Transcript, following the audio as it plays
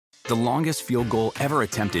The longest field goal ever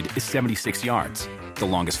attempted is 76 yards. The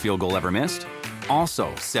longest field goal ever missed?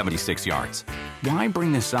 Also 76 yards. Why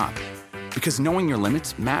bring this up? Because knowing your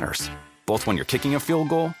limits matters, both when you're kicking a field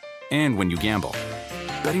goal and when you gamble.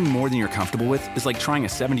 Betting more than you're comfortable with is like trying a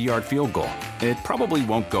 70-yard field goal. It probably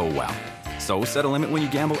won't go well. So set a limit when you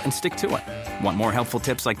gamble and stick to it. Want more helpful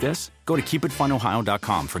tips like this? Go to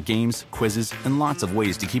keepitfunohio.com for games, quizzes, and lots of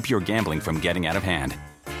ways to keep your gambling from getting out of hand.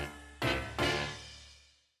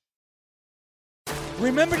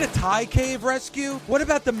 Remember the Thai cave rescue? What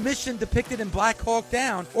about the mission depicted in Black Hawk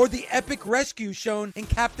Down or the epic rescue shown in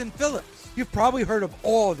Captain Phillips? You've probably heard of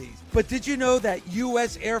all of these, but did you know that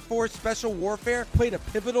U.S. Air Force Special Warfare played a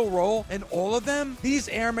pivotal role in all of them? These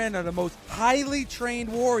airmen are the most highly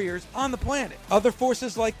trained warriors on the planet. Other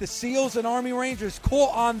forces like the SEALs and Army Rangers call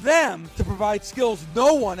on them to provide skills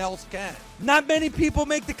no one else can. Not many people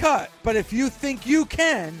make the cut, but if you think you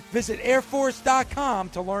can, visit airforce.com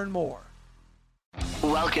to learn more.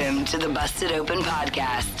 Welcome to the Busted Open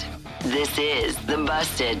Podcast. This is the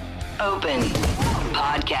Busted Open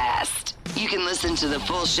Podcast. You can listen to the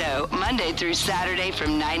full show Monday through Saturday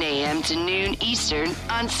from 9 a.m. to noon Eastern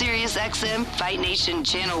on SiriusXM Fight Nation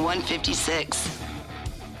Channel 156.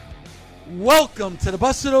 Welcome to the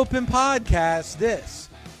Busted Open Podcast. This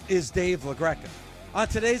is Dave LaGreca. On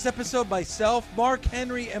today's episode, myself, Mark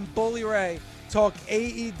Henry, and Bully Ray talk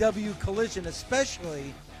AEW Collision,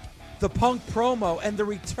 especially the Punk promo and the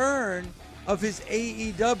return of his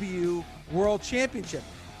AEW World Championship.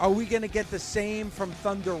 Are we going to get the same from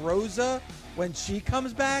Thunder Rosa when she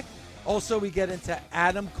comes back? Also, we get into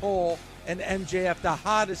Adam Cole and MJF, the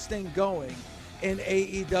hottest thing going in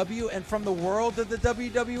AEW. And from the world of the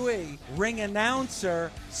WWE, ring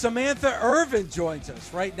announcer Samantha Irvin joins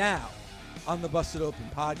us right now on the Busted Open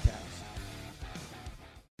Podcast.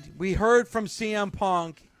 We heard from CM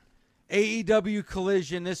Punk, AEW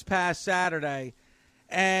Collision this past Saturday,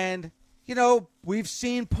 and you know, we've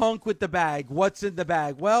seen Punk with the bag. What's in the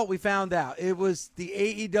bag? Well, we found out it was the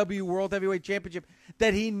AEW World Heavyweight Championship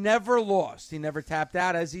that he never lost. He never tapped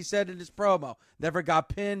out, as he said in his promo. Never got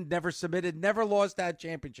pinned, never submitted, never lost that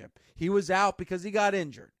championship. He was out because he got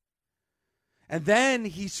injured. And then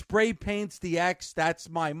he spray paints the X. That's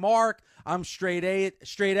my mark. I'm straight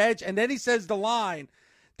edge. And then he says the line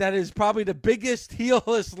that is probably the biggest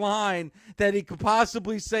heelless line that he could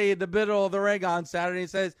possibly say in the middle of the ring on Saturday. He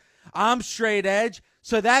says, I'm straight edge,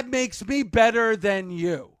 so that makes me better than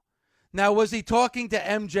you. Now, was he talking to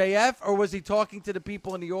MJF, or was he talking to the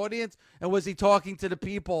people in the audience, and was he talking to the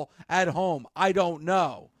people at home? I don't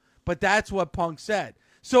know, but that's what Punk said.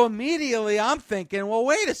 So immediately I'm thinking, well,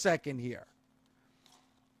 wait a second here.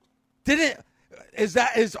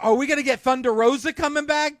 Are we going to get Thunder Rosa coming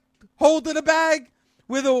back, holding a bag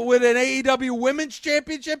with an AEW Women's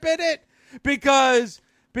Championship in it? Because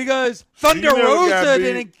Thunder Rosa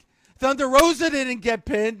didn't get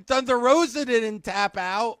pinned. Thunder Rosa didn't tap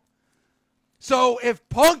out. So if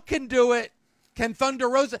Punk can do it, can Thunder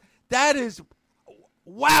Rosa? That is,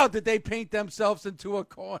 wow, did they paint themselves into a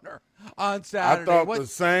corner on Saturday? I thought the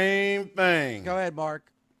same thing. Go ahead,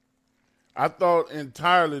 Mark. I thought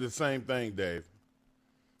entirely the same thing, Dave.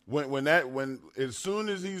 When as soon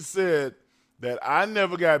as he said that I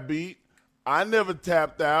never got beat, I never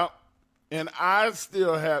tapped out, and I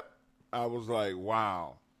was like,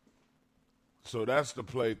 wow. So that's the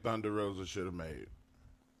play Thunder Rosa should have made.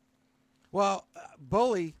 Well,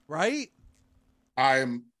 Bully, right?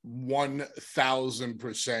 I'm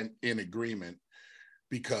 1,000% in agreement,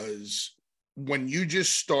 because when you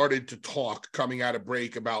just started to talk coming out of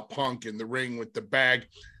break about Punk in the ring with the bag,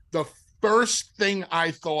 the first thing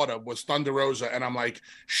I thought of was Thunder Rosa, and I'm like,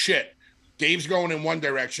 shit, Dave's going in one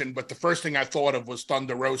direction, but the first thing I thought of was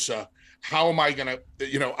Thunder Rosa. How am I going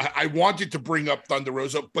to, I wanted to bring up Thunder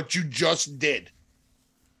Rosa, but you just did.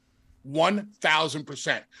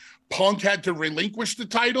 1,000%. Punk had to relinquish the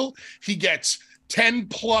title. He gets 10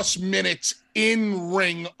 plus minutes in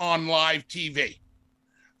ring on live TV.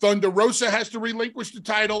 Thunder Rosa has to relinquish the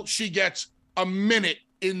title. She gets a minute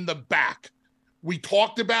in the back. We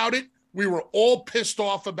talked about it. We were all pissed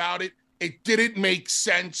off about it. It didn't make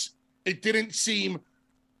sense. It didn't seem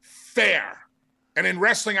fair. And in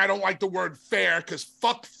wrestling, I don't like the word fair, because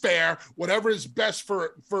fuck fair. Whatever is best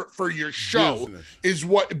for your show is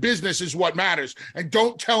what matters. And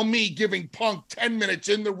don't tell me giving Punk 10 minutes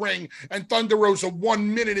in the ring and Thunder Rosa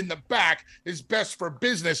 1 minute in the back is best for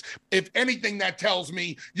business. If anything, that tells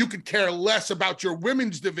me you could care less about your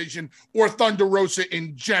women's division or Thunder Rosa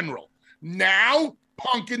in general. Now,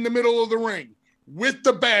 Punk in the middle of the ring with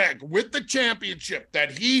the bag, with the championship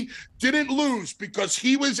that he didn't lose because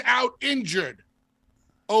he was out injured.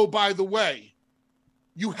 Oh, by the way,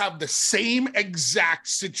 you have the same exact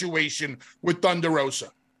situation with Thunder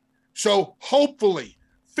Rosa. So hopefully,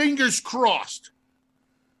 fingers crossed,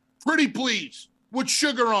 pretty please, with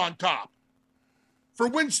sugar on top, for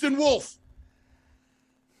Winston Wolfe,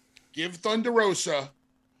 give Thunder Rosa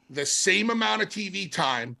the same amount of TV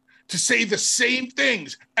time to say the same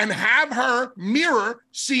things and have her mirror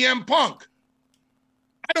CM Punk.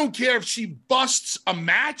 I don't care if she busts a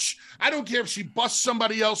match. I don't care if she busts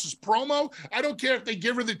somebody else's promo. I don't care if they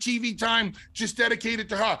give her the TV time just dedicated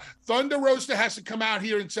to her. Thunder Rosa has to come out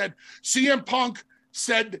here and said, CM Punk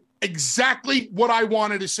said exactly what I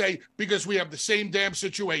wanted to say because we have the same damn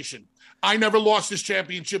situation. I never lost this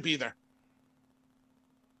championship either.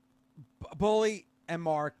 Bully and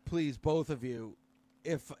Mark, please, both of you,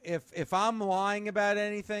 if I'm lying about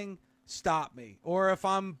anything, stop me. Or if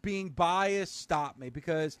I'm being biased, stop me.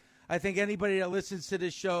 Because I think anybody that listens to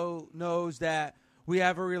this show knows that we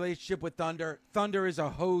have a relationship with Thunder. Thunder is a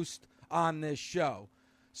host on this show.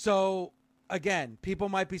 So, again, people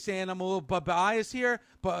might be saying I'm a little biased here,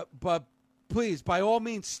 but please, by all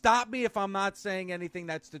means, stop me if I'm not saying anything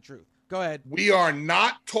that's the truth. Go ahead. We are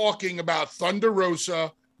not talking about Thunder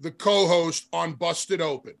Rosa, the co-host on Busted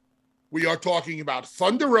Open. We are talking about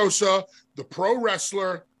Thunder Rosa, the pro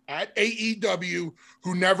wrestler at AEW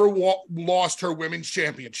who never lost her women's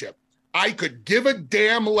championship. I could give a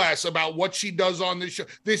damn less about what she does on this show.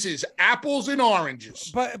 This is apples and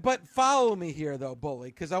oranges. But follow me here, though, Bully,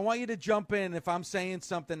 because I want you to jump in if I'm saying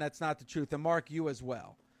something that's not the truth, and Mark, you as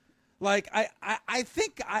well. Like I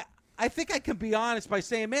think I can be honest by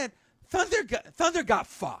saying, man, Thunder got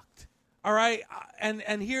fucked. All right,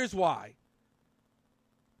 and here's why.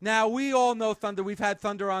 Now, we all know Thunder. We've had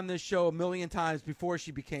Thunder on this show a million times before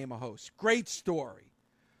she became a host. Great story.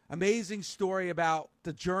 Amazing story about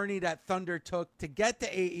the journey that Thunder took to get to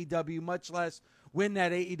AEW, much less win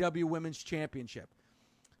that AEW Women's Championship.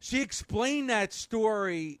 She explained that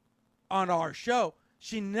story on our show.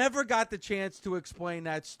 She never got the chance to explain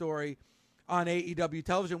that story on AEW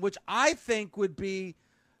television, which I think would be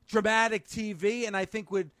dramatic TV, and I think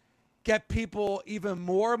would get people even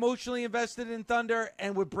more emotionally invested in Thunder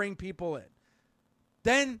and would bring people in.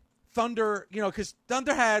 Then Thunder, because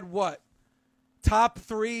Thunder had what? Top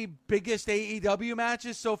 3 biggest AEW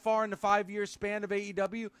matches so far in the 5-year span of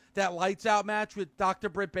AEW. That lights out match with Dr.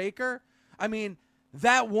 Britt Baker. I mean,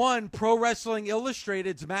 that won Pro Wrestling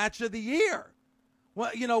Illustrated's match of the year. Well,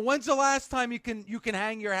 when's the last time you can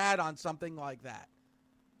hang your hat on something like that?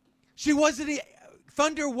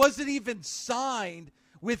 Thunder wasn't even signed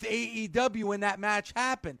with AEW when that match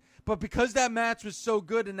happened. But because that match was so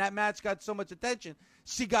good and that match got so much attention,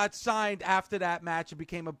 she got signed after that match and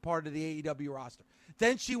became a part of the AEW roster.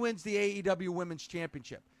 Then she wins the AEW Women's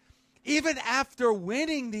Championship. Even after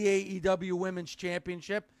winning the AEW Women's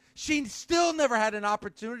Championship, she still never had an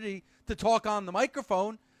opportunity to talk on the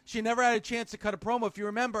microphone. She never had a chance to cut a promo. If you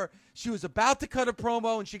remember, she was about to cut a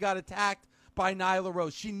promo and she got attacked by Nyla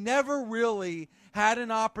Rose. She never really had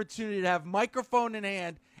an opportunity to have microphone in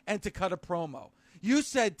hand and to cut a promo. You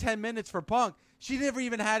said 10 minutes for Punk. She never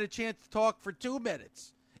even had a chance to talk for 2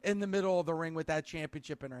 minutes in the middle of the ring with that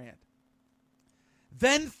championship in her hand.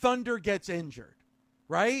 Then Thunder gets injured,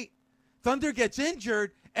 right? Thunder gets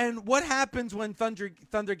injured, and what happens when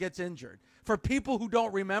Thunder gets injured? For people who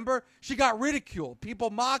don't remember, she got ridiculed. People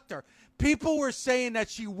mocked her. People were saying that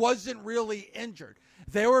she wasn't really injured.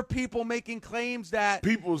 There were people making claims that...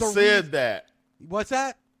 People said that. What's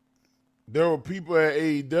that? There were people at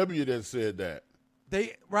AEW that said that.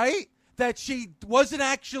 Right? That she wasn't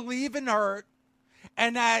actually even hurt,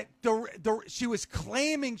 and that she was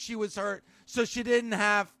claiming she was hurt, so she didn't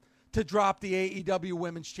have to drop the AEW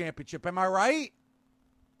Women's Championship. Am I right?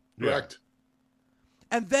 Correct.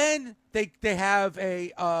 And then they have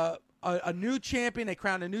a new champion. They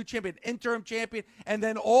crown a new champion, interim champion, and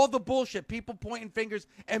then all the bullshit, people pointing fingers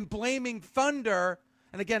and blaming Thunder.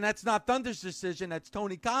 And again, that's not Thunder's decision. That's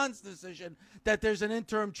Tony Khan's decision that there's an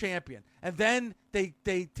interim champion. And then they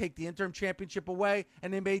take the interim championship away,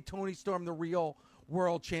 and they made Tony Storm the real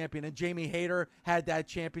world champion. And Jamie Hayter had that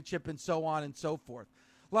championship, and so on and so forth.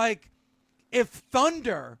 Like, if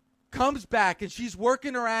Thunder comes back and she's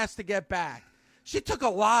working her ass to get back, she took a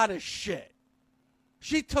lot of shit.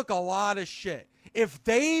 If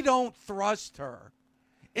they don't thrust her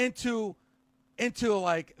into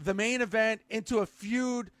like the main event, into a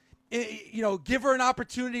feud, give her an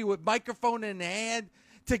opportunity with microphone in hand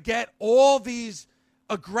to get all these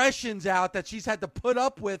aggressions out that she's had to put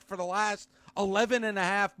up with for the last 11 and a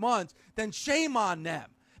half months, then shame on them.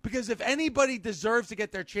 Because if anybody deserves to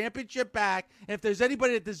get their championship back, and if there's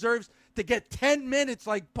anybody that deserves to get 10 minutes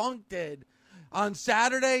like Punk did On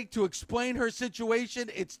Saturday, to explain her situation,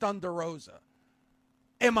 it's Thunder Rosa.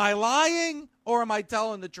 Am I lying or am I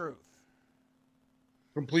telling the truth?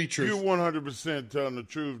 Complete truth. You're 100% telling the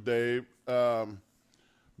truth, Dave.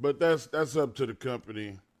 But that's up to the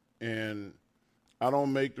company, and I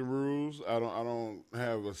don't make the rules. I don't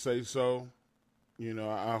have a say so. You know,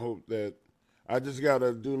 I hope that I just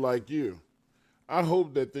gotta do like you. I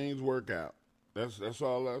hope that things work out. That's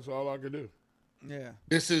all I can do. Yeah.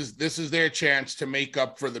 This is their chance to make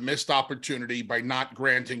up for the missed opportunity by not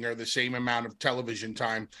granting her the same amount of television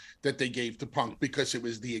time that they gave to Punk, because it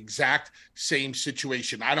was the exact same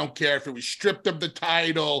situation. I don't care if it was stripped of the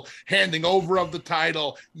title, handing over of the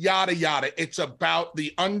title, yada, yada. It's about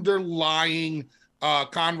the underlying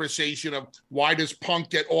conversation of why does Punk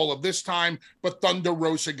get all of this time, but Thunder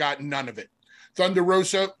Rosa got none of it. Thunder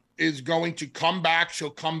Rosa is going to come back. She'll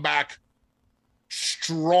come back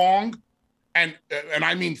strong. And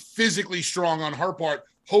I mean physically strong on her part.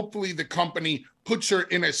 Hopefully the company puts her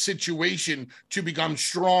in a situation to become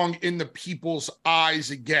strong in the people's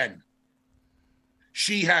eyes again.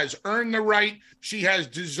 She has earned the right. She has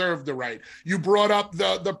deserved the right. You brought up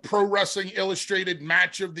the Pro Wrestling Illustrated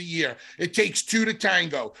match of the year. It takes two to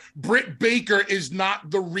tango. Britt Baker is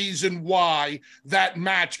not the reason why that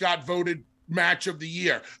match got voted match of the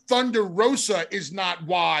year. Thunder Rosa is not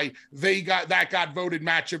why got voted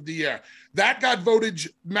match of the year. That got voted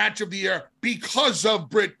match of the year because of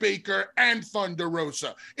Britt Baker and Thunder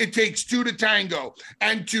Rosa. It takes two to tango.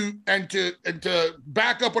 And to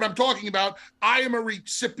back up what I'm talking about, I am a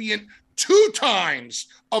recipient 2 times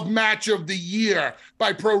of match of the year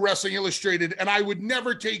by Pro Wrestling Illustrated, and I would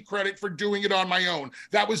never take credit for doing it on my own.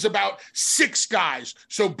 That was about 6 guys.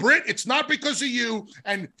 So Britt, it's not because of you,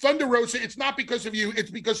 and Thunder Rosa, it's not because of you,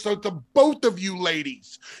 it's because of the both of you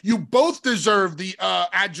ladies. You both deserve the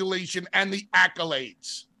adulation and the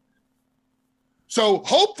accolades. So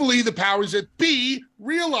hopefully the powers that be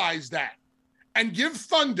realize that and give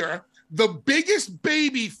Thunder the biggest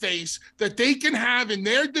baby face that they can have in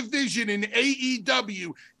their division in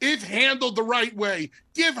AEW, if handled the right way.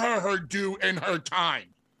 Give her her due and her time.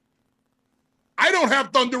 I don't have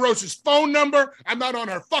Thunder Rosa's phone number. I'm not on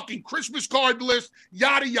her fucking Christmas card list,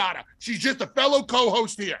 yada, yada. She's just a fellow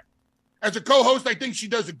co-host here. As a co-host, I think she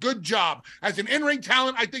does a good job. As an in-ring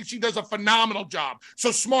talent, I think she does a phenomenal job.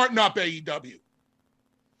 So smarten up, AEW.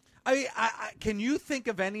 I can you think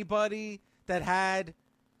of anybody that had,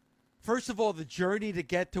 first of all, the journey to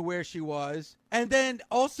get to where she was, and then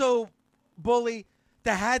also, Bully,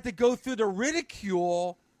 that had to go through the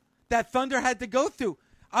ridicule that Thunder had to go through?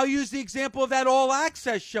 I'll use the example of that All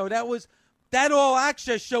Access show. That All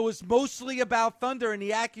Access show was mostly about Thunder and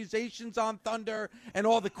the accusations on Thunder and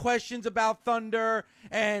all the questions about Thunder,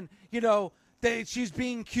 and, you know, she's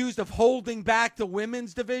being accused of holding back the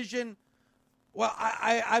women's division. Well,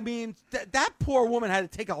 I mean, that poor woman had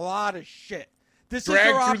to take a lot of shit. This is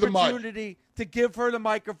her opportunity to give her the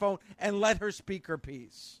microphone and let her speak her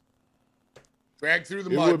piece. Drag through the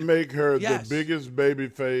mud. It would make her the biggest baby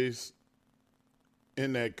face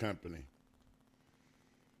in that company.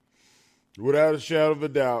 Without a shadow of a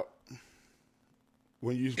doubt.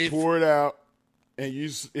 When you pour it out and you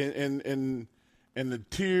and the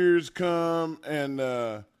tears come and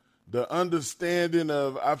the understanding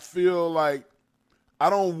of, I feel like I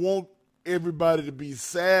don't want everybody to be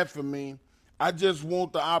sad for me. I just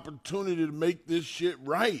want the opportunity to make this shit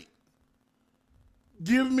right.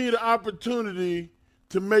 Give me the opportunity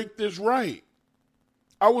to make this right.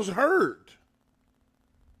 I was hurt.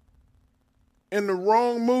 And the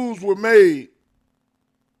wrong moves were made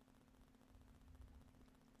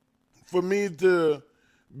for me to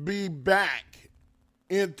be back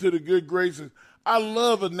into the good graces. I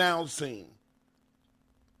love announcing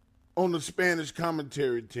on the Spanish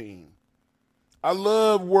commentary team. I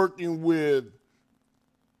love working with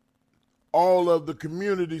all of the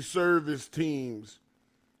community service teams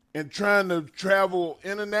and trying to travel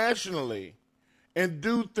internationally and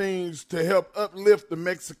do things to help uplift the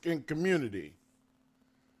Mexican community.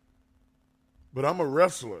 But I'm a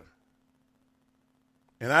wrestler,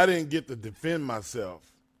 and I didn't get to defend myself.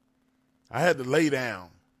 I had to lay down.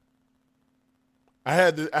 I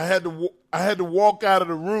had to walk out of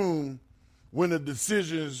the room when the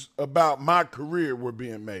decisions about my career were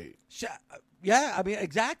being made. Yeah, I mean,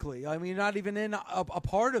 exactly. I mean, not even in a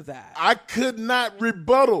part of that. I could not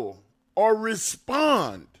rebuttal or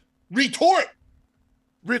respond. Retort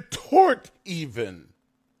even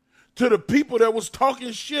to the people that was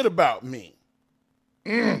talking shit about me.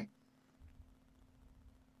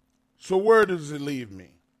 So where does it leave me?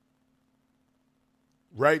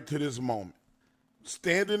 Right to this moment.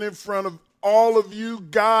 Standing in front of all of you,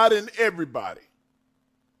 God, and everybody.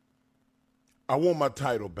 I want my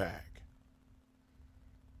title back.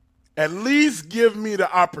 At least give me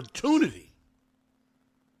the opportunity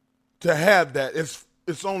to have that.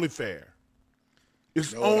 It's only fair.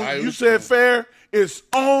 You said fair? It's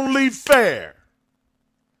only fair.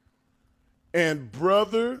 And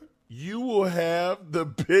brother, you will have the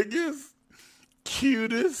biggest,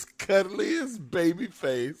 cutest, cuddliest baby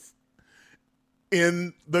face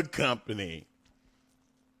in the company.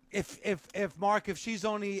 If Mark, if she's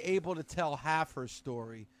only able to tell half her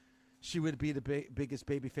story, she would be the biggest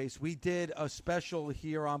baby face. We did a special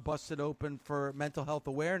here on Busted Open for Mental Health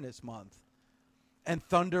Awareness Month, and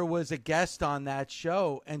Thunder was a guest on that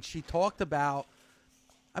show, and she talked about,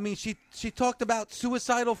 she talked about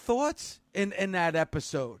suicidal thoughts in that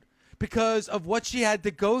episode because of what she had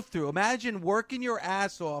to go through. Imagine working your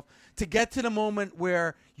ass off to get to the moment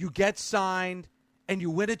where you get signed and you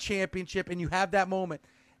win a championship and you have that moment.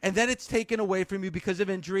 And then it's taken away from you because of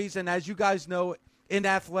injuries. And as you guys know, in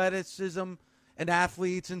athleticism and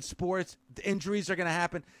athletes and sports, the injuries are going to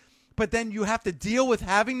happen. But then you have to deal with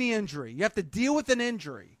having the injury. You have to deal with an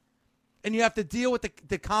injury. And you have to deal with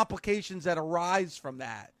the complications that arise from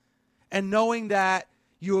that. And knowing that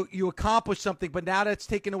you accomplished something, but now that's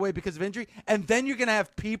taken away because of injury. And then you're going to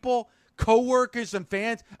have people, coworkers and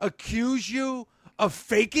fans, accuse you of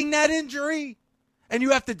faking that injury. And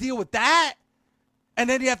you have to deal with that. And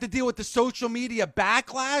then you have to deal with the social media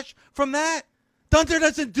backlash from that. Thunder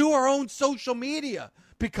doesn't do her own social media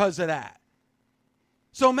because of that.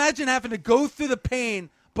 So imagine having to go through the pain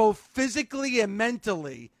both physically and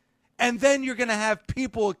mentally, and then you're going to have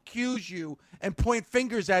people accuse you and point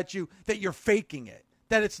fingers at you that you're faking it,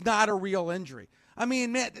 that it's not a real injury. I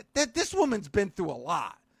mean, man, this woman's been through a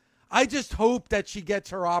lot. I just hope that she gets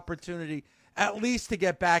her opportunity at least to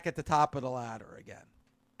get back at the top of the ladder again.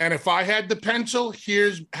 And if I had the pencil,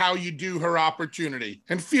 here's how you do her opportunity.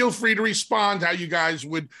 And feel free to respond how you guys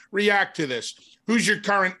would react to this. Who's your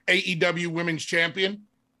current AEW Women's Champion?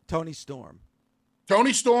 Toni Storm.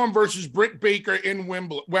 Toni Storm versus Britt Baker in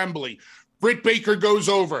Wembley. Britt Baker goes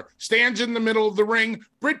over, stands in the middle of the ring.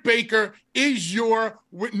 Britt Baker is your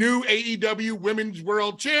new AEW Women's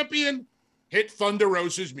World Champion. Hit Thunder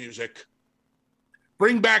Rosa's music.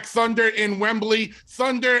 Bring back Thunder in Wembley.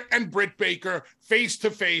 Thunder and Britt Baker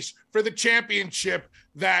face-to-face for the championship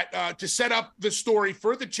that to set up the story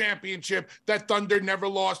for the championship that Thunder never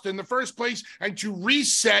lost in the first place and to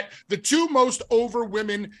reset the two most over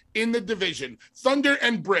women in the division, Thunder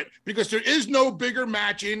and Britt, because there is no bigger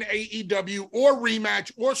match in AEW or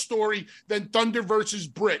rematch or story than Thunder versus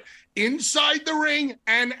Britt. Inside the ring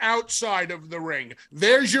and outside of the ring.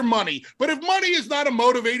 There's your money. But if money is not a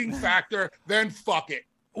motivating factor, then fuck it.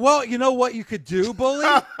 Well, you know what you could do, Bully?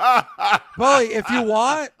 Bully, if you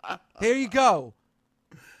want, here you go.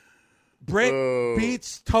 Britt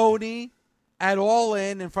beats Tony at All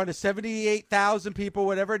In front of 78,000 people,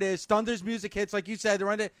 whatever it is. Thunder's music hits, like you said. They're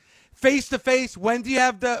on it face to face. When do you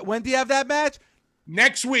have that match?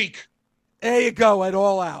 Next week. There you go, at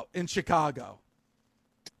All Out in Chicago.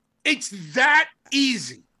 It's that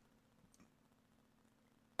easy.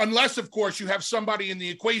 Unless, of course, you have somebody in the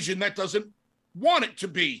equation that doesn't want it to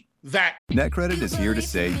be that. NetCredit is here to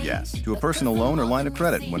say yes to a personal loan or line of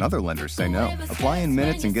credit when other lenders say no. Apply in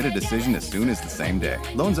minutes and get a decision as soon as the same day.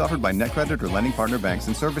 Loans offered by NetCredit or lending partner banks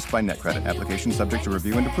and serviced by NetCredit. Application subject to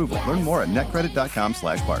review and approval. Learn more at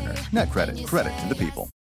netcredit.com/partner. NetCredit. Credit to the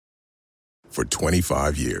people. For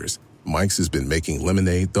 25 years, Mike's has been making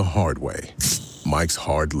lemonade the hard way. Mike's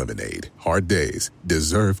Hard Lemonade. Hard days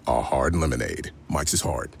deserve a hard lemonade. Mike's is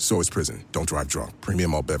hard, so is prison. Don't drive drunk. Premium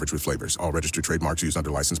malt beverage with flavors. All registered trademarks used under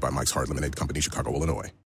license by Mike's Hard Lemonade Company, Chicago,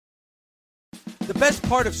 Illinois. The best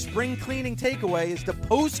part of spring cleaning takeaway is the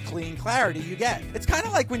post-clean clarity you get. It's kind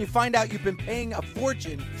of like when you find out you've been paying a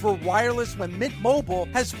fortune for wireless when Mint Mobile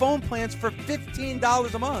has phone plans for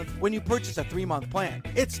 $15 a month when you purchase a 3-month plan.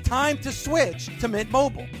 It's time to switch to Mint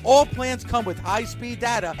Mobile. All plans come with high-speed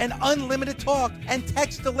data and unlimited talk and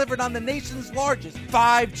text delivered on the nation's largest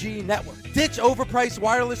 5G network. Ditch overpriced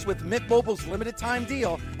wireless with Mint Mobile's limited time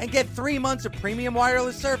deal and get 3 months of premium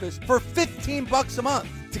wireless service for $15 a month.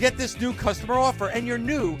 To get this new customer offer and your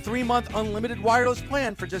new 3-month unlimited wireless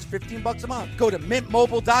plan for just $15 a month, go to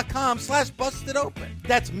mintmobile.com/bustedopen.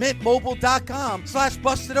 That's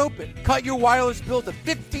mintmobile.com/bustedopen. Cut your wireless bill to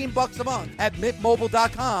 $15 a month at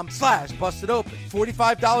mintmobile.com/bustedopen.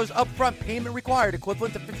 $45 upfront payment required,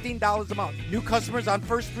 equivalent to $15 a month. New customers on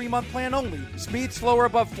first 3-month plan only. Speed slower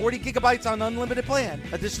above 40 gigabytes on unlimited plan.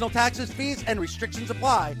 Additional taxes, fees, and restrictions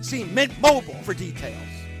apply. See Mint Mobile for details.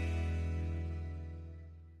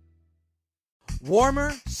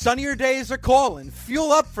 Warmer, sunnier days are calling.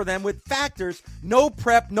 Fuel up for them with Factor's no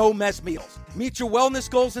prep, no mess meals. Meet your wellness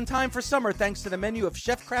goals in time for summer thanks to the menu of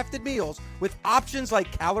chef-crafted meals with options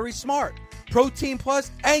like Calorie Smart, Protein Plus,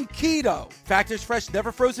 and Keto. Factor's fresh,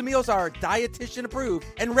 never frozen meals are dietitian approved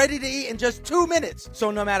and ready to eat in just 2 minutes. So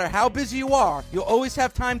no matter how busy you are, you'll always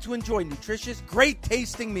have time to enjoy nutritious, great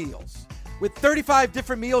tasting meals. With 35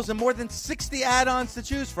 different meals and more than 60 add-ons to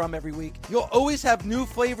choose from every week, you'll always have new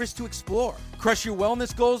flavors to explore. Crush your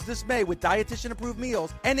wellness goals this May with dietitian-approved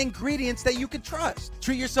meals and ingredients that you can trust.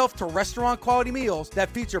 Treat yourself to restaurant-quality meals that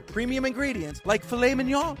feature premium ingredients like filet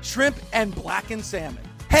mignon, shrimp, and blackened salmon.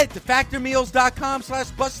 Head to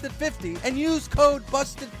factormeals.com/busted50 and use code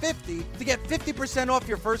busted50 to get 50% off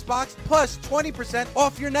your first box plus 20%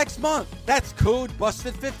 off your next month. That's code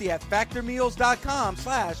busted50 at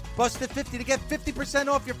factormeals.com/busted50 to get 50%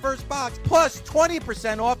 off your first box plus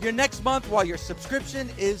 20% off your next month while your subscription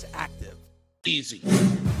is active. Easy.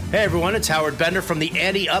 Hey everyone, it's Howard Bender from the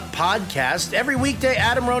Ante Up Podcast. Every weekday,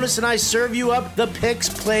 Adam Ronis and I serve you up the picks,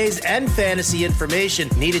 plays, and fantasy information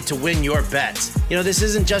needed to win your bets. You know, this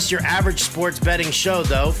isn't just your average sports betting show,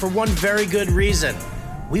 though, for one very good reason.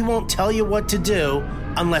 We won't tell you what to do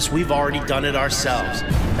unless we've already done it ourselves.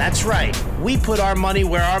 That's right. We put our money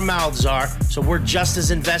where our mouths are, so we're just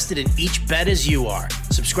as invested in each bet as you are.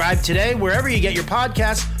 Subscribe today wherever you get your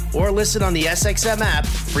podcasts or listen on the SXM app,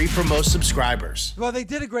 free for most subscribers. Well, they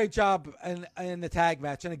did a great job in the tag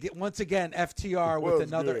match. And again, once again, FTR with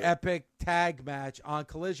another epic tag match on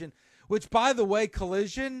Collision, which, by the way,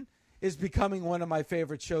 Collision is becoming one of my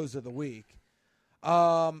favorite shows of the week.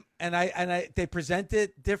 They present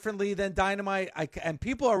it differently than Dynamite. And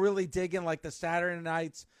people are really digging like the Saturday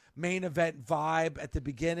night's main event vibe at the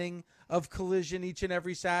beginning of Collision each and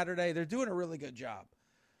every Saturday. They're doing a really good job.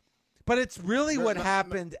 But it's really what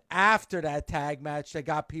happened after that tag match that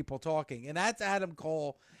got people talking, and that's Adam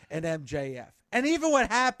Cole and MJF. And even what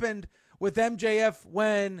happened with MJF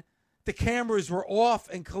when the cameras were off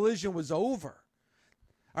and Collision was over.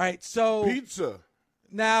 All right, so pizza.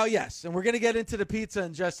 Now, yes, and we're going to get into the pizza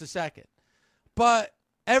in just a second. But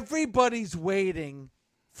everybody's waiting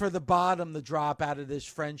for the bottom to drop out of this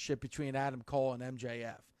friendship between Adam Cole and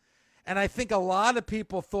MJF. And I think a lot of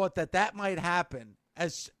people thought that might happen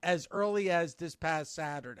as early as this past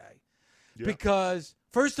Saturday. Yeah. Because,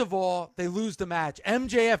 first of all, they lose the match.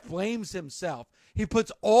 MJF blames himself. He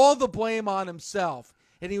puts all the blame on himself.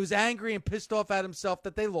 And he was angry and pissed off at himself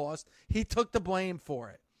that they lost. He took the blame for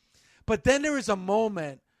it. But then there was a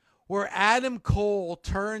moment where Adam Cole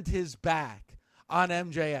turned his back on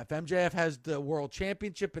MJF. MJF has the World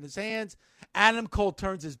Championship in his hands. Adam Cole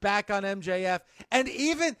turns his back on MJF. And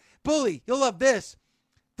even, Bully, you'll love this,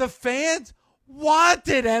 the fans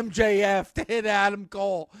wanted MJF to hit Adam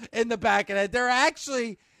Cole in the back of the head. They're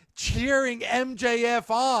actually cheering MJF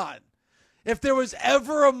on. If there was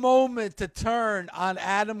ever a moment to turn on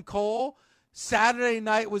Adam Cole, Saturday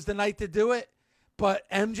night was the night to do it, but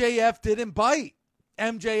MJF didn't bite.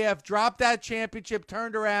 MJF dropped that championship,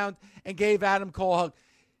 turned around, and gave Adam Cole a hug.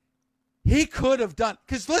 He could have done,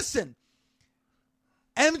 because listen,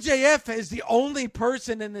 MJF is the only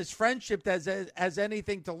person in this friendship that has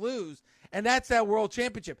anything to lose. And that's that World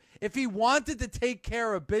Championship. If he wanted to take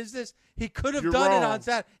care of business, he could have done it on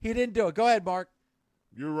Saturday. He didn't do it. Go ahead, Mark.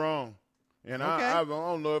 You're wrong. And okay. I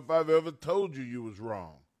don't know if I've ever told you was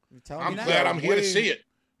wrong. I'm glad I'm here to see it.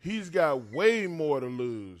 He's got way more to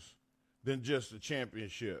lose than just the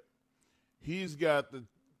championship. He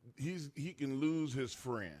can lose his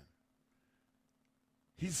friend.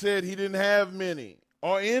 He said he didn't have many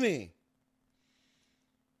or any.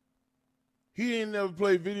 He ain't never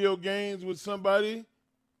played video games with somebody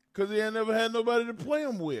because he ain't never had nobody to play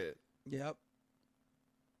them with. Yep.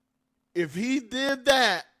 If he did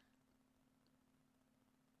that,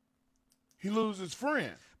 he loses his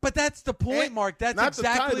friend. But that's the point, Mark. That's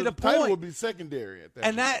exactly the point. The title would be secondary at that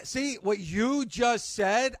point. And see, what you just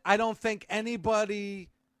said, I don't think anybody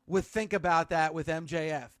would think about that with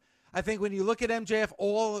MJF. I think when you look at MJF,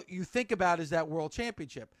 all you think about is that World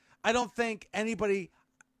Championship. I don't think anybody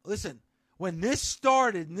 – listen – when this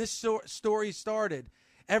started, and this story started,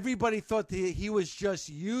 everybody thought that he was just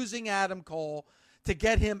using Adam Cole to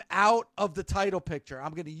get him out of the title picture.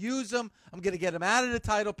 I'm going to use him. I'm going to get him out of the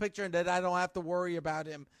title picture, and then I don't have to worry about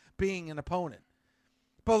him being an opponent.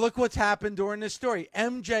 But look what's happened during this story.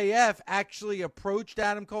 MJF actually approached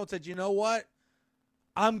Adam Cole and said, you know what?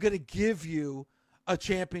 I'm going to give you a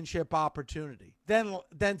championship opportunity.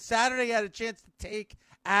 Then Saturday had a chance to take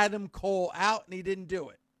Adam Cole out, and he didn't do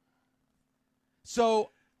it. So,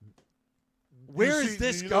 where is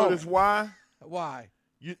this going? You know this why? Why?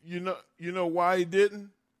 You know why he didn't?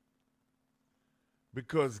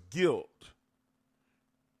 because guilt.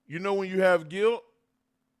 You know when you have guilt?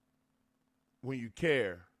 When you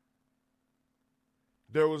care.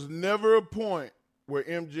 There was never a point where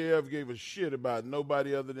MJF gave a shit about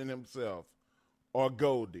nobody other than himself or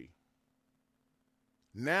Goldie.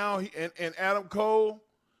 Now, and Adam Cole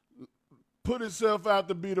put himself out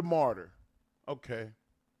to be the martyr. Okay,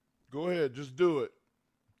 go ahead, just do it.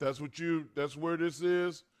 That's where this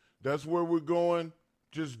is. That's where we're going.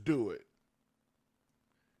 Just do it.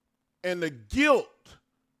 And the guilt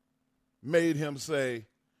made him say,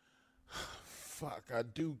 fuck, I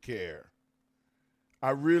do care.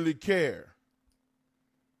 I really care.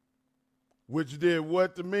 Which did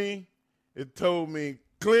what to me? It told me,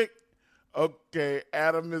 click, okay,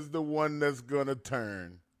 Adam is the one that's going to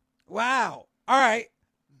turn. Wow. All right.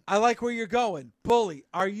 I like where you're going. Bully,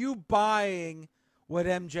 are you buying what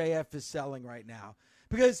MJF is selling right now?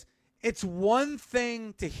 Because it's one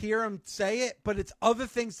thing to hear him say it, but it's other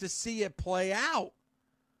things to see it play out.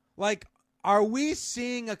 Like, are we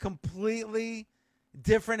seeing a completely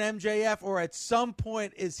different MJF, or at some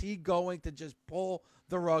point is he going to just pull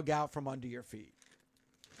the rug out from under your feet?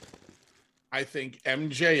 I think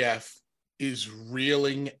MJF is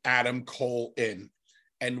reeling Adam Cole in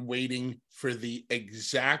and waiting for the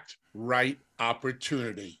exact right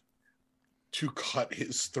opportunity to cut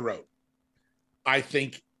his throat. I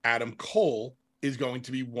think Adam Cole is going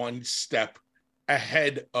to be one step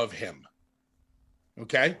ahead of him.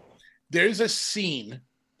 Okay? There's a scene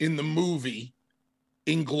in the movie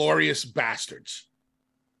Inglourious Bastards,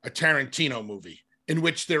 a Tarantino movie, in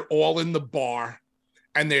which they're all in the bar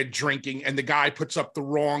and they're drinking, and the guy puts up the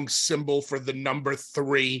wrong symbol for the number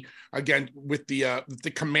 3 again with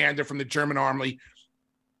the commander from the German army,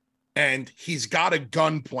 and he's got a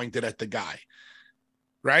gun pointed at the guy,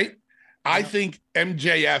 right? I think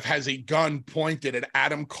MJF has a gun pointed at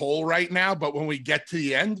Adam Cole right now, but when we get to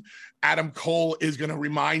the end, Adam Cole is going to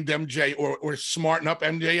remind MJ or smarten up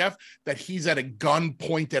MJF that he's at a gun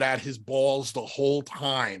pointed at his balls the whole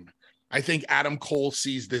time. I think Adam Cole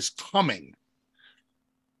sees this coming.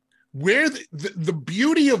 Where the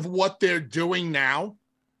beauty of what they're doing now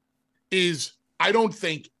is, I don't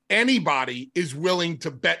think anybody is willing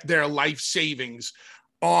to bet their life savings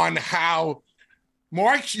on how.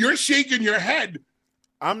 Mark, you're shaking your head.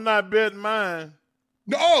 I'm not betting mine.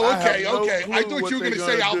 No, okay. I thought you were going to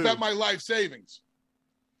say I'll bet my life savings.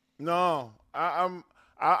 No,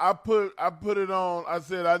 I put it on. I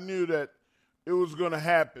said I knew that it was going to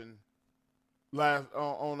happen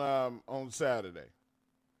on Saturday.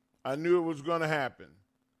 I knew it was going to happen.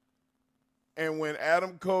 And when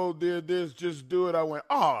Adam Cole did this, just do it, I went,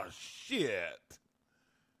 oh, shit.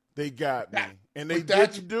 They got me. And they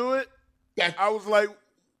didn't do it. I was like,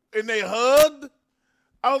 and they hugged.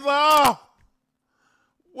 I was like, oh,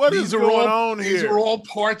 what is going on here? These are all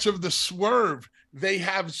parts of the swerve. They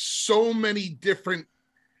have so many different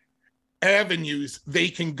avenues they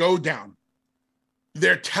can go down.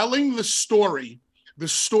 They're telling the story. The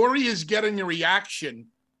story is getting a reaction.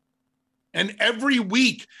 And every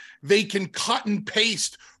week they can cut and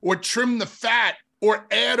paste or trim the fat or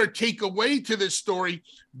add or take away to this story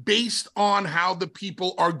based on how the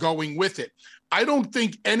people are going with it. I don't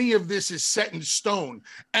think any of this is set in stone.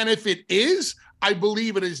 And if it is, I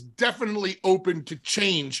believe it is definitely open to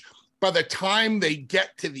change by the time they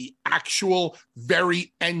get to the actual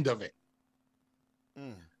very end of it.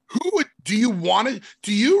 Do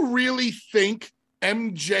you really think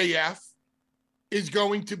MJF is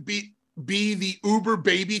going to be the uber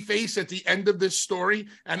baby face at the end of this story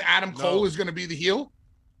and Adam Cole is going to be the heel?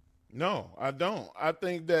 No, I don't. I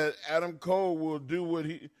think that Adam Cole will do what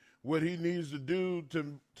he needs to do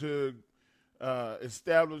to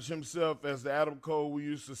establish himself as the Adam Cole we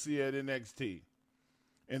used to see at NXT.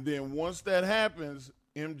 And then once that happens,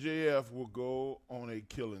 MJF will go on a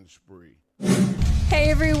killing spree. Hey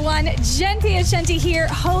everyone, Jen Piacenti here,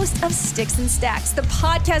 host of Sticks and Stacks, the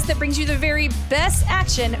podcast that brings you the very best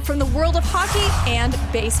action from the world of hockey and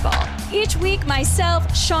baseball. Each week,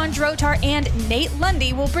 myself, Sean Drotar, and Nate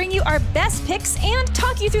Lundy will bring you our best picks and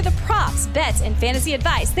talk you through the props, bets, and fantasy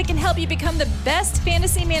advice that can help you become the best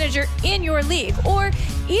fantasy manager in your league, or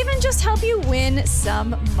even just help you win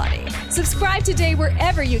some money. Subscribe today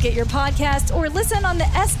wherever you get your podcast or listen on the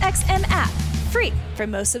SXM app. Free for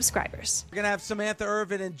most subscribers. We're going to have Samantha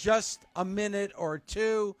Irvin in just a minute or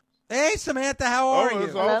two. Hey, Samantha, how are you?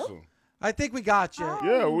 That's awesome. I think we got you. Hi,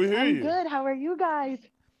 yeah, we hear you. I'm good. How are you guys?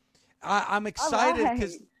 I'm excited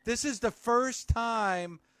because this is the first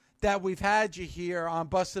time that we've had you here on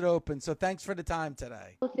Busted Open, so thanks for the time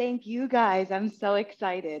today. Well, thank you guys. I'm so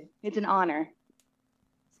excited. It's an honor.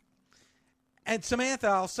 And Samantha,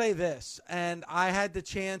 I'll say this, and I had the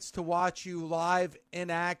chance to watch you live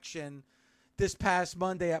in action this past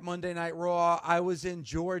Monday at Monday Night Raw. I was in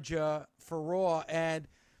Georgia for Raw, and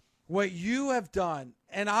what you have done,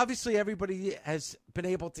 and obviously everybody has been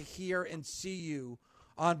able to hear and see you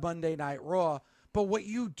on Monday Night Raw, but what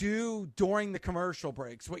you do during the commercial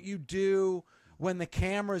breaks, what you do when the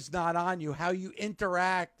camera's not on you, how you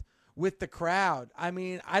interact with the crowd. I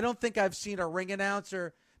mean, I don't think I've seen a ring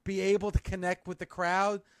announcer be able to connect with the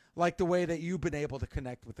crowd like the way that you've been able to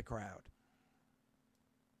connect with the crowd.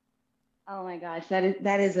 Oh my gosh,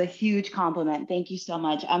 that is a huge compliment. Thank you so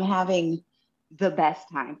much. I'm having the best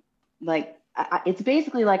time. Like, it's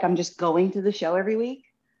basically like I'm just going to the show every week,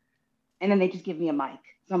 and then they just give me a mic.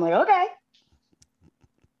 So I'm like, okay.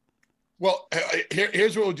 Well,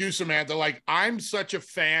 here's what we'll do, Samantha. Like, I'm such a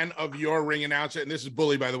fan of your ring announcer, and this is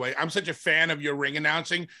Bully, by the way. I'm such a fan of your ring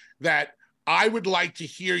announcing that I would like to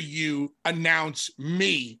hear you announce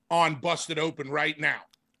me on Busted Open right now.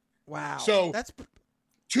 Wow. So that's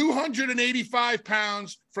 285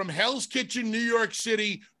 pounds from Hell's Kitchen, New York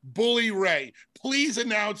City, Bully Ray. Please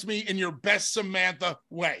announce me in your best Samantha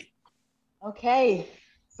way. Okay.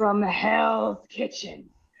 From Hell's Kitchen,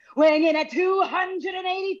 weighing in at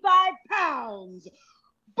 285 pounds,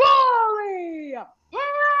 Bully Ray!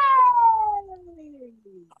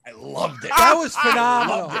 I loved it. That was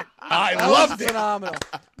phenomenal. I loved it. Phenomenal.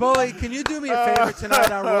 Bully, can you do me a favor tonight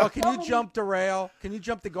on Raw? Can you jump the rail? Can you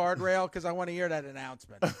jump the guardrail? Because I want to hear that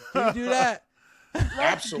announcement. Can you do that?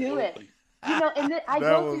 Absolutely. Do it. You know, and I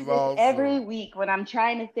go through this every week when I'm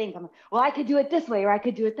trying to think. I'm like, well, I could do it this way or I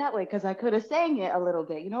could do it that way because I could have sang it a little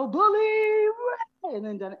bit. You know, Bully Ray, and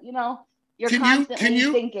then done it. You know, you're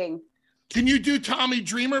constantly thinking. Can you do Tommy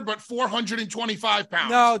Dreamer, but 425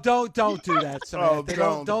 pounds? No, don't do that, Samantha.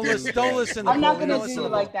 Don't listen. I'm not going to do you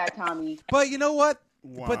like that, Tommy. But you know what?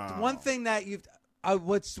 Wow. But one thing that you've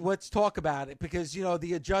let's talk about it, because you know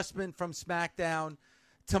the adjustment from SmackDown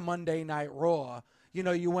to Monday Night Raw. You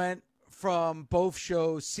know, you went from both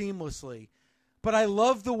shows seamlessly. But I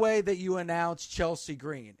love the way that you announced Chelsea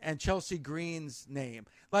Green and Chelsea Green's name.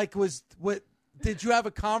 Like, did you have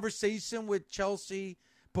a conversation with Chelsea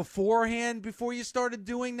beforehand before you started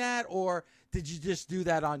doing that, or did you just do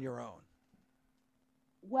that on your own?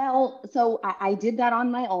 Well, so I did that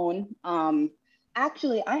on my own.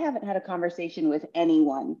 Actually, I haven't had a conversation with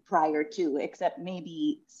anyone prior to, except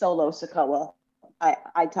maybe Solo Sikoa.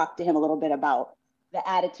 I talked to him a little bit about the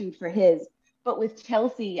attitude for his, but with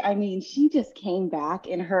Chelsea, I mean, she just came back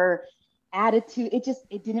in her attitude.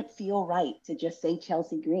 It didn't feel right to just say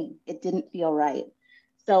Chelsea Green. It didn't feel right.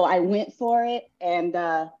 So I went for it, and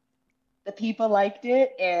the people liked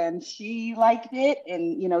it, and she liked it,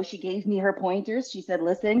 and you know, she gave me her pointers. She said,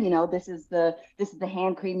 "Listen, you know, this is the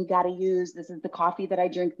hand cream you got to use. This is the coffee that I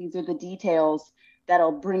drink. These are the details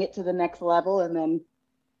that'll bring it to the next level." And then,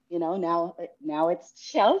 you know, now it's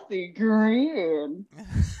Chelsea Green.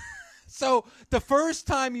 So the first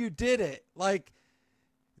time you did it, like,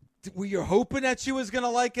 were you hoping that she was going to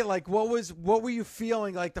like it? Like, what were you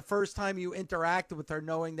feeling like the first time you interacted with her,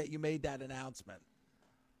 knowing that you made that announcement?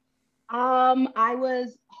 I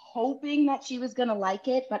was hoping that she was going to like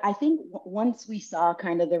it, but I think once we saw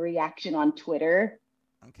kind of the reaction on Twitter,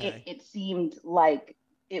 it seemed like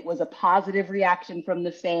it was a positive reaction from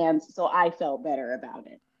the fans. So I felt better about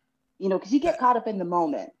it, you know, because you get caught up in the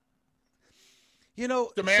moment. You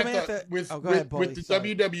know, Samantha with the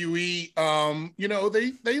WWE, you know,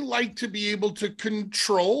 they like to be able to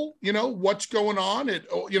control, you know, what's going on at,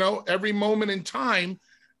 you know, every moment in time.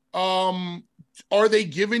 Are they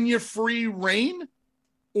giving you free reign,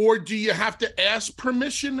 or do you have to ask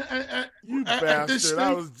permission at this thing?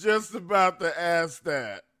 I was just about to ask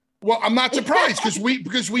that. Well, I'm not surprised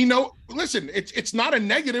because we know. Listen, it's not a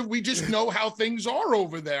negative. We just know how things are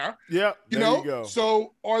over there. Yeah, you go.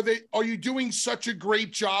 So are you doing such a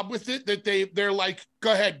great job with it that they're like,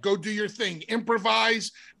 go ahead, go do your thing,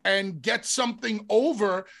 improvise and get something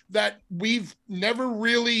over that we've never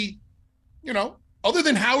really, you know, other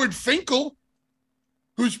than Howard Finkel,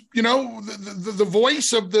 who's, you know, the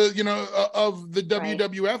voice of the, you know, of the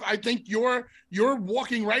WWF. I think you're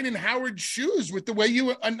walking right in Howard's shoes with the way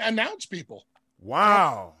you announce people.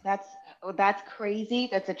 Wow. That's crazy.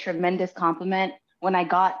 That's a tremendous compliment. When I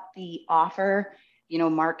got the offer, you know,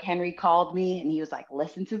 Mark Henry called me and he was like,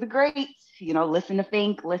 listen to the greats, you know, listen to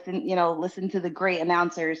Fink, listen to the great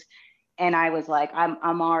announcers. And I was like,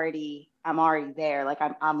 I'm already there. Like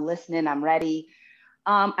I'm listening, I'm ready.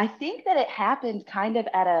 I think that it happened kind of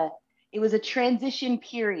it was a transition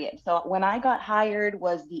period. So when I got hired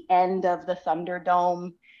was the end of the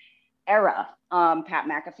Thunderdome era. Pat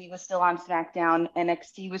McAfee was still on SmackDown.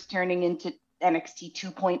 NXT was turning into NXT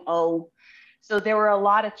 2.0. So there were a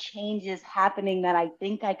lot of changes happening that I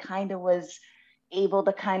think I kind of was able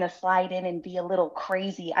to kind of slide in and be a little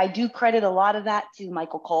crazy. I do credit a lot of that to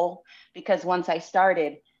Michael Cole, because once I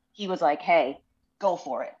started, he was like, hey, go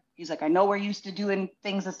for it. He's like, I know we're used to doing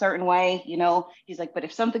things a certain way, you know. He's like, but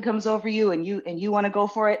if something comes over you and you want to go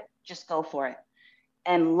for it, just go for it.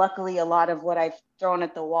 And luckily, a lot of what I've thrown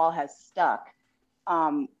at the wall has stuck.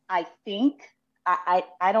 I think I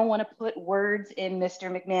don't want to put words in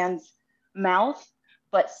Mr. McMahon's mouth,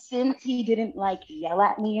 but since he didn't like yell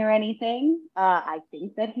at me or anything, I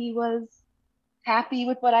think that he was happy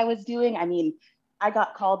with what I was doing. I mean, I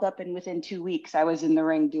got called up and within 2 weeks, I was in the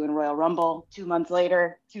ring doing Royal Rumble. 3 months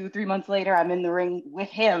later, I'm in the ring with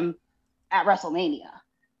him at WrestleMania.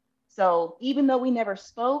 So even though we never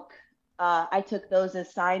spoke, I took those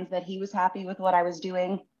as signs that he was happy with what I was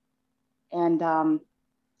doing. And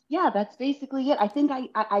yeah, that's basically it. I think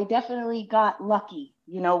I definitely got lucky,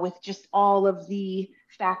 you know, with just all of the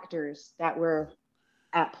factors that were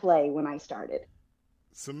at play when I started.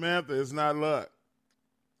 Samantha, it's not luck.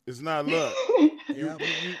 It's not luck.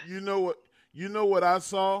 You know what I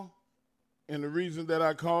saw, and the reason that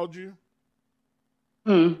I called you?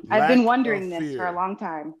 I've been wondering this for a long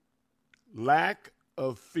time. Lack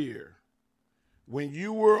of fear. When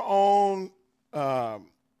you were on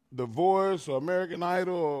The Voice or American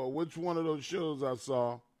Idol or which one of those shows I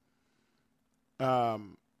saw,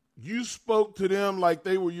 you spoke to them like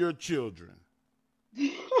they were your children.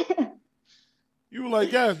 You were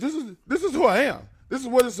like, guys, this is who I am. This is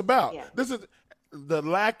what it's about. Yeah. This is the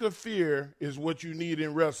lack of fear is what you need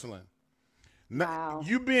in wrestling. Wow.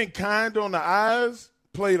 You being kind on the eyes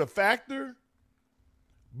played a factor,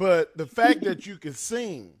 but the fact that you can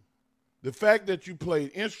sing, the fact that you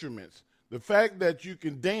played instruments, the fact that you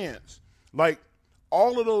can dance, like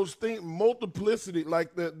all of those things, multiplicity,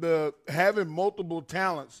 like the having multiple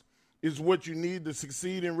talents is what you need to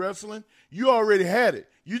succeed in wrestling. You already had it.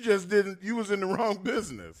 You just didn't. You was in the wrong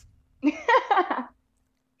business.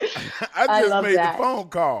 I just made the phone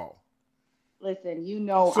call. Listen, you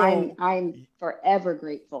know, so, I'm forever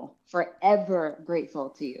grateful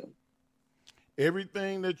to you.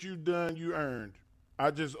 Everything that you've done, you earned. I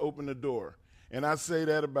just opened the door. And I say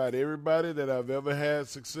that about everybody that I've ever had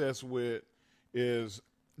success with is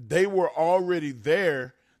they were already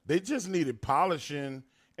there. They just needed polishing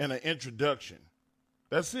and an introduction.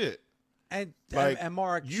 That's it. And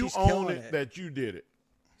Mark, you she's own killing it that you did it.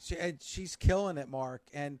 She's killing it, Mark.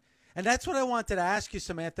 And that's what I wanted to ask you,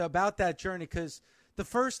 Samantha, about that journey, because the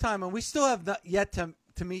first time, and we still have not yet to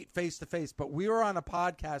meet face-to-face, but we were on a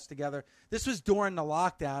podcast together. This was during the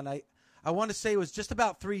lockdown. I want to say it was just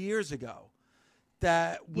about 3 years ago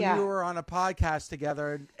that we were on a podcast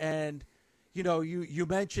together. And you know, you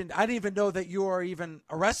mentioned, I didn't even know that you were even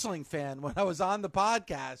a wrestling fan when I was on the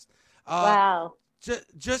podcast. Wow.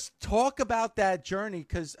 Just talk about that journey,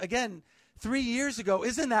 because, again, 3 years ago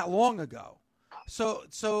isn't that long ago.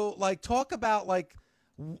 So like, talk about, like,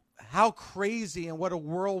 how crazy and what a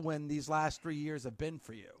whirlwind these last 3 years have been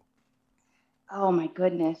for you. Oh, my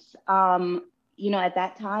goodness. You know, at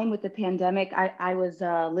that time with the pandemic, I was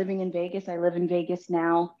living in Vegas. I live in Vegas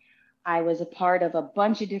now. I was a part of a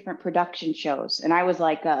bunch of different production shows, and I was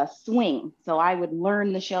like a swing. So I would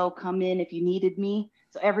learn the show, come in if you needed me.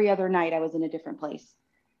 So every other night I was in a different place.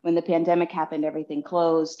 When the pandemic happened, everything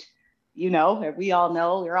closed. You know, we all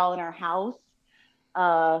know, we're all in our house.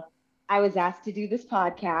 I was asked to do this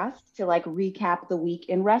podcast to like recap the week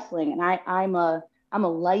in wrestling. And I'm a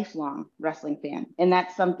lifelong wrestling fan. And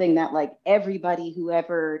that's something that like everybody who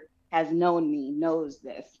ever has known me knows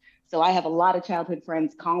this. So I have a lot of childhood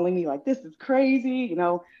friends calling me like, this is crazy. You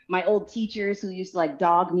know, my old teachers who used to like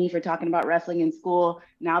dog me for talking about wrestling in school.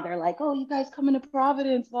 Now they're like, oh, you guys coming to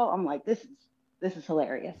Providence? Well, I'm like, this is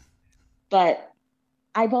hilarious. But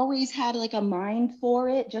I've always had like a mind for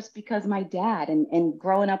it just because my dad and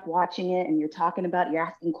growing up watching it, and you're talking about it, you're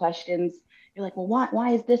asking questions. You're like, well,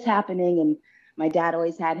 why is this happening? And my dad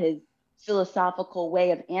always had his philosophical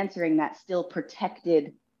way of answering that still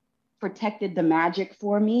protected the magic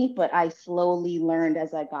for me, but I slowly learned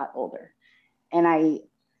as I got older. And I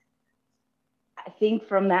think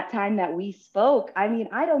from that time that we spoke, I mean,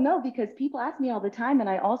 I don't know, because people ask me all the time, and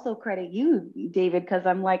I also credit you, David, because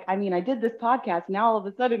I'm like, I mean, I did this podcast, now all of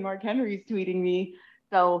a sudden Mark Henry's tweeting me.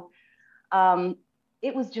 So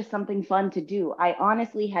it was just something fun to do. I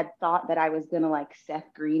honestly had thought that I was going to like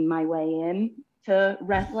Seth Green my way in to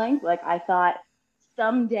wrestling. Like I thought,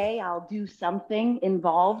 someday I'll do something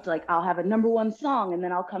involved. Like I'll have a #1 song and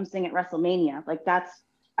then I'll come sing at WrestleMania. Like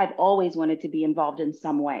I've always wanted to be involved in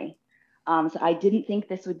some way. So I didn't think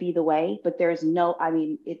this would be the way, but it's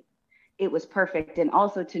it was perfect. And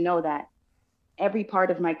also to know that every part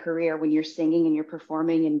of my career, when you're singing and you're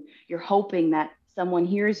performing and you're hoping that someone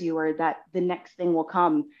hears you or that the next thing will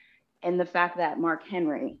come. And the fact that, Mark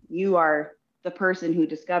Henry, you are the person who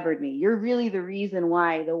discovered me. You're really the reason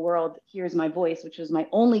why the world hears my voice, which was my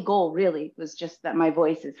only goal, really, was just that my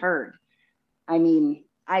voice is heard. I mean,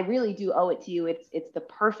 I really do owe it to you. It's the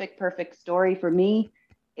perfect story for me.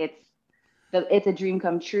 It's a dream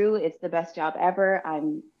come true. It's the best job ever.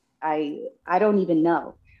 I don't even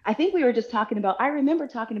know. I think we were just I remember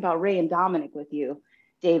talking about Ray and Dominic with you,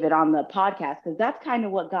 David, on the podcast, because that's kind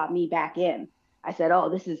of what got me back in. I said, oh,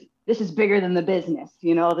 this is bigger than the business.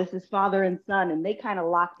 This is father and son. And they kind of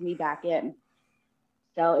locked me back in.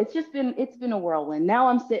 So it's been a whirlwind. Now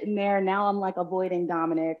I'm sitting there. Now I'm like avoiding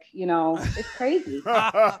Dominic. It's crazy.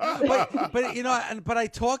 but I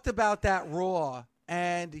talked about that Raw,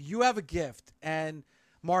 and you have a gift. And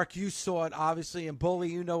Mark, you saw it obviously, and Bully,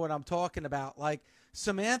 you know what I'm talking about. Like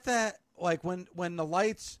Samantha, like when the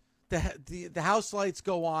lights, the house lights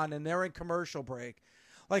go on and they're in commercial break.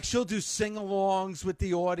 Like she'll do sing-alongs with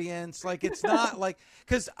the audience. Like it's not like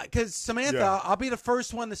because Samantha, yeah. I'll be the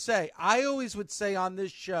first one to say. I always would say on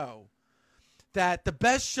this show that the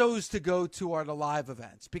best shows to go to are the live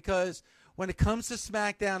events, because when it comes to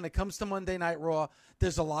SmackDown, it comes to Monday Night Raw,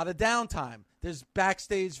 there's a lot of downtime. There's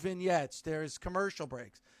backstage vignettes. There's commercial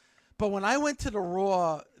breaks. But when I went to the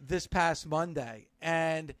Raw this past Monday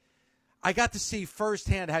and I got to see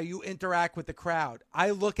firsthand how you interact with the crowd,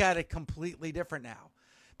 I look at it completely different now.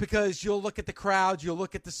 Because you'll look at the crowd, you'll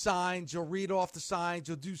look at the signs, you'll read off the signs,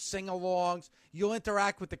 you'll do sing-alongs, you'll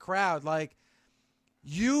interact with the crowd. Like,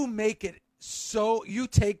 you make it so, you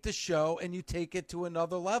take the show and you take it to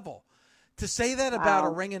another level. To say that about a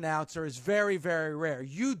ring announcer is very, very rare.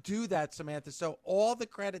 You do that, Samantha, so all the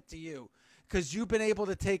credit to you, because you've been able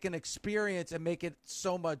to take an experience and make it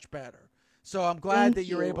so much better. So I'm glad that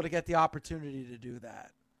you're able to get the opportunity to do that.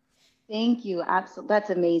 Thank you. Absolutely. That's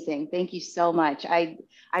amazing. Thank you so much. I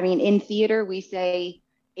mean, in theater, we say,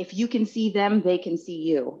 if you can see them, they can see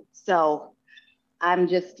you. So I'm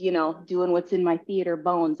just, doing what's in my theater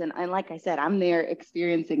bones. And like I said, I'm there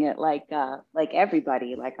experiencing it like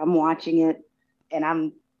everybody. Like I'm watching it and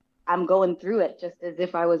I'm going through it just as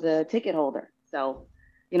if I was a ticket holder. So,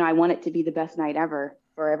 I want it to be the best night ever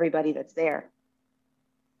for everybody that's there.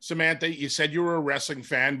 Samantha, you said you were a wrestling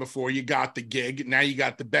fan before you got the gig. Now you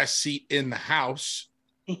got the best seat in the house.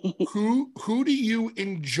 Who do you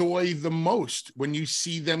enjoy the most when you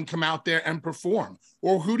see them come out there and perform?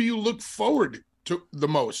 Or who do you look forward to the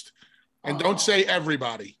most? And don't say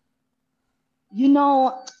everybody.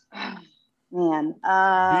 Man. Be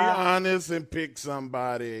honest and pick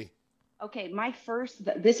somebody. Okay,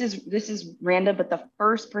 this is random, but the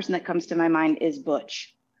first person that comes to my mind is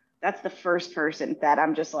Butch. That's the first person that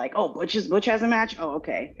I'm just like, oh, Butch has a match? Oh,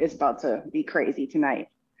 okay. It's about to be crazy tonight.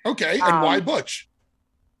 Okay, and why Butch?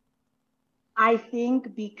 I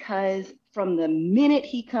think because from the minute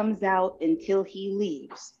he comes out until he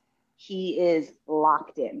leaves, he is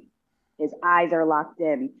locked in. His eyes are locked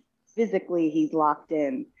in. Physically, he's locked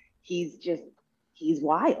in. He's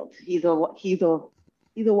wild. He's a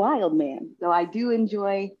wild man. So I do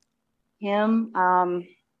enjoy him.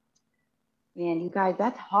 Man, you guys,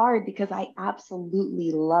 that's hard because I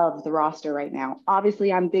absolutely love the roster right now.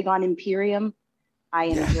 Obviously, I'm big on Imperium. I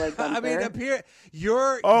enjoy Gunther. I mean,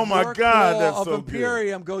 your God, that's of so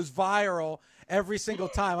Imperium good. Goes viral every single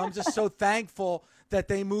time. I'm just so thankful that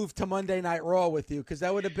they moved to Monday Night Raw with you, because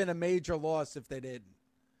that would have been a major loss if they didn't.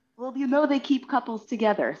 Well, they keep couples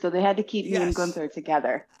together, so they had to keep me and Gunther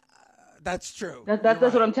together. That's true.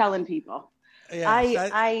 That's what I'm telling people.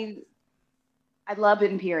 Yes, I love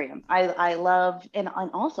Imperium. I love, and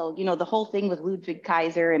also, the whole thing with Ludwig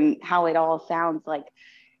Kaiser and how it all sounds like,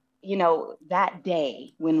 that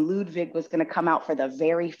day when Ludwig was going to come out for the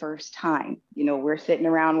very first time, we're sitting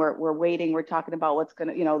around, we're waiting, we're talking about what's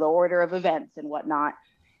going to, the order of events and whatnot.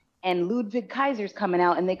 And Ludwig Kaiser's coming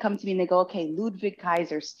out and they come to me and they go, okay, Ludwig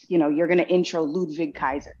Kaiser's, you're going to intro Ludwig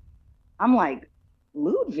Kaiser. I'm like,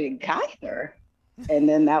 Ludwig Kaiser? And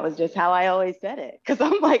then that was just how I always said it. Because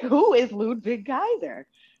I'm like, who is Ludwig Kaiser?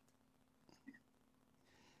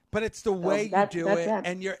 But it's the way you do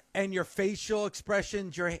it, and your facial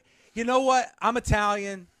expressions. You know what? I'm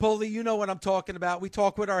Italian. Bully, you know what I'm talking about. We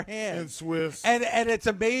talk with our hands. And Swiss. And it's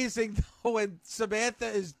amazing when Samantha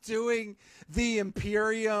is doing the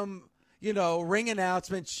Imperium, ring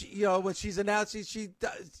announcement. When she's announcing, she's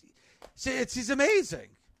amazing.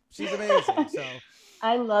 She's amazing. So.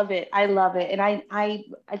 I love it. And I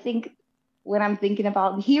think when I'm thinking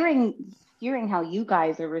about hearing how you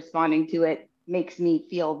guys are responding to it makes me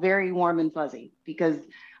feel very warm and fuzzy, because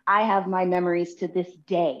I have my memories to this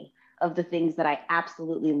day of the things that I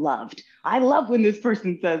absolutely loved. I love when this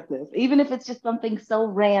person says this, even if it's just something so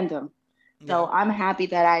random. So I'm happy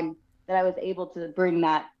that I was able to bring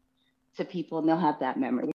that to people and they'll have that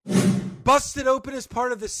memory. Busted Open is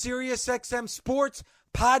part of the SiriusXM Sports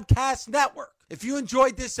Podcast Network. If you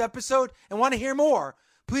enjoyed this episode and want to hear more,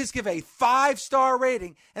 please give a 5-star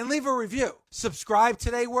rating and leave a review. Subscribe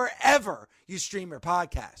today wherever you stream your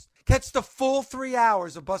podcast. Catch the full 3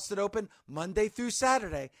 hours of Busted Open Monday through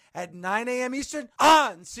Saturday at 9 a.m. Eastern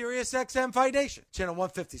on SiriusXM Fight Nation, channel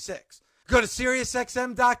 156. Go to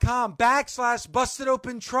SiriusXM.com/Busted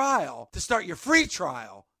Open Trial to start your free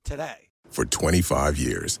trial today. For 25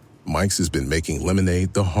 years, Mike's has been making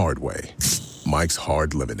lemonade the hard way. Mike's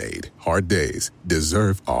Hard Lemonade. Hard days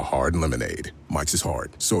deserve a hard lemonade. Mike's is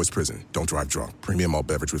hard, so is prison. Don't drive drunk. Premium malt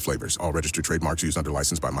beverage with flavors. All registered trademarks used under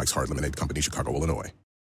license by Mike's Hard Lemonade Company, Chicago, Illinois.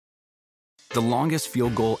 The longest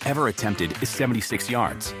field goal ever attempted is 76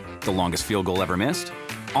 yards. The longest field goal ever missed?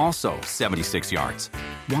 Also 76 yards.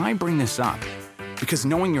 Why bring this up? Because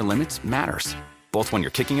knowing your limits matters, both when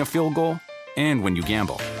you're kicking a field goal and when you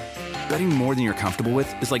gamble. Betting more than you're comfortable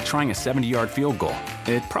with is like trying a 70-yard field goal.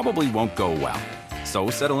 It probably won't go well. So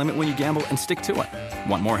set a limit when you gamble and stick to it.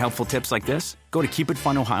 Want more helpful tips like this? Go to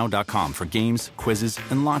keepitfunohio.com for games, quizzes,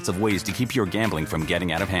 and lots of ways to keep your gambling from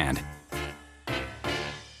getting out of hand.